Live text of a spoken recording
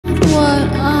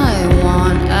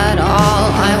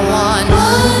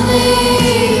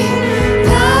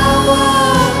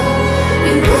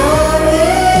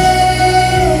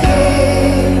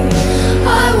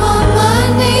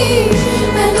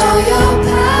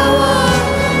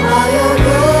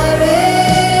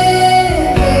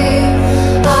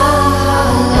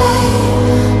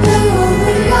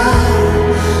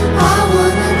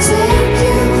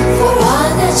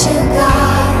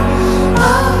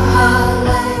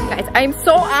I'm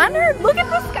so honored. Look at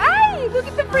the sky. Look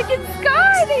at the freaking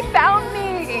sky. They found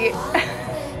me.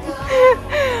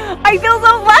 I feel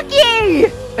so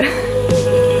lucky.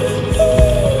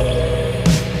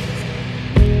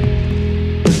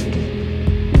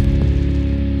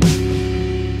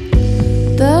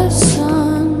 The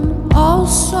sun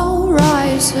also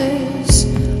rises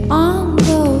on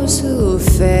those who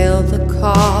fail the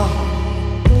call.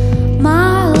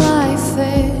 My life,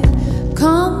 it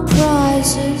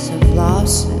comprises of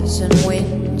losses and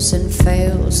wins and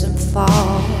fails and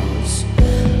falls.